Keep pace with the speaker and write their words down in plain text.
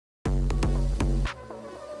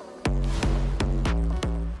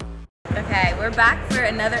Okay, we're back for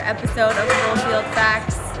another episode of Full Field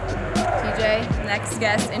Facts. TJ, next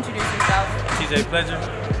guest, introduce yourself. TJ Pledger.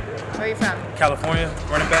 Where are you from? California,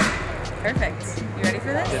 running back. Perfect. You ready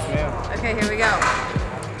for this? Yes, ma'am. Okay, here we go.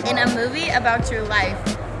 In a movie about your life,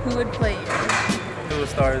 who would play you? Who would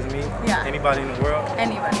star as me? Yeah. Anybody in the world?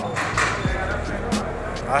 Anybody.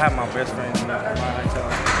 I have my best friend in my high school.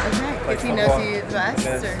 Okay, Play because he knows football. you the best?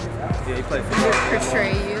 Yes. Or Yeah, he played he football. would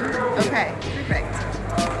portray you? Okay, perfect.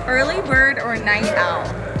 Early bird or night owl?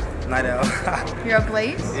 Night owl. You're up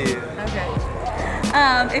late? Yeah. Okay.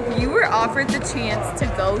 If you were offered the chance to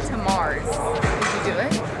go to Mars, would you do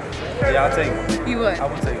it? Yeah, I'll take it. You would? I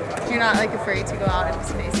would take it. You're not like afraid to go out into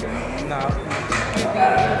space? Nah.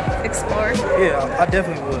 Maybe explore? Yeah, I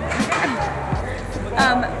definitely would.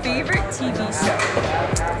 Favorite TV show?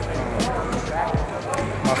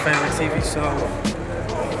 My favorite TV show?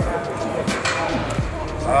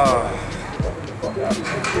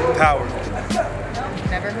 Power.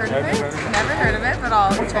 Never heard of it? Never heard of it, but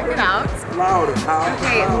I'll check it out.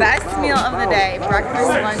 Okay, best meal of the day, breakfast,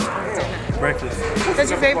 lunch, or dinner? Breakfast. That's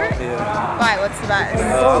your favorite? Yeah. Why? What's the best?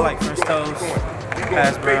 I like French toast,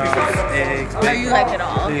 hash browns, eggs, Oh, bacon. you like it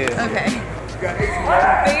all? Yeah. Okay.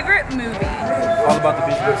 Favorite movie? All about the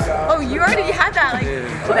business. Oh, you already had that, like,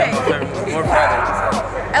 quick. More Friday.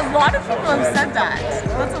 A lot of people have said that.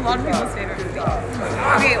 That's a lot of people's favorite movie.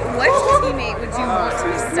 Okay, which teammate would you want to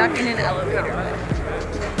be stuck in an elevator with?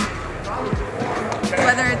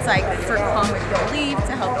 Whether it's like for comic relief,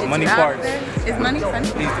 to help get Money you out of Parks. it. Is Money funny?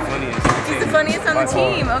 He's the funniest. He's the funniest on the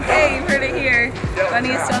team. Okay, you've heard it here.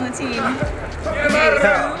 Funniest on the team. Okay, who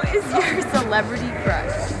is your celebrity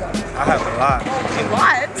crush? I have a lot.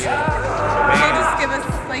 What? Can you just give us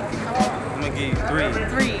like a couple? I'm gonna give you three.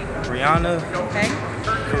 Three. Rihanna, Okay.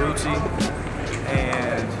 Karuchi,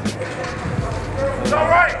 and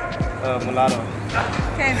Mulatto.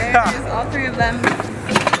 Okay, there it is, all three of them.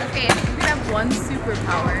 Okay, if you could have one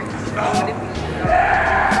superpower, what would it be?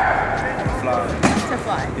 Fly. To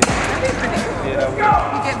fly. That'd be pretty cool. Yeah, that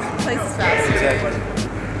You get places faster. Exactly.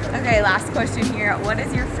 Okay, last question here. What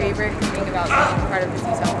is your favorite thing about being part of this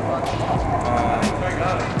Utah football team?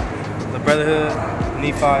 The Brotherhood,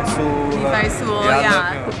 Nephi Sewell. Nephi Sewell, I yeah.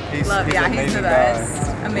 love him. He's He's the amazing best.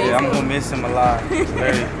 guy. Amazing. Yeah, I'm gonna miss him a lot. A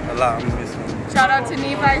lot. I'm gonna miss him. Shout out to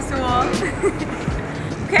Nephi Sewell.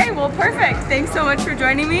 Okay, well, perfect. Thanks so much for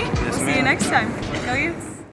joining me. We'll see you ma'am. next time. Go Utes.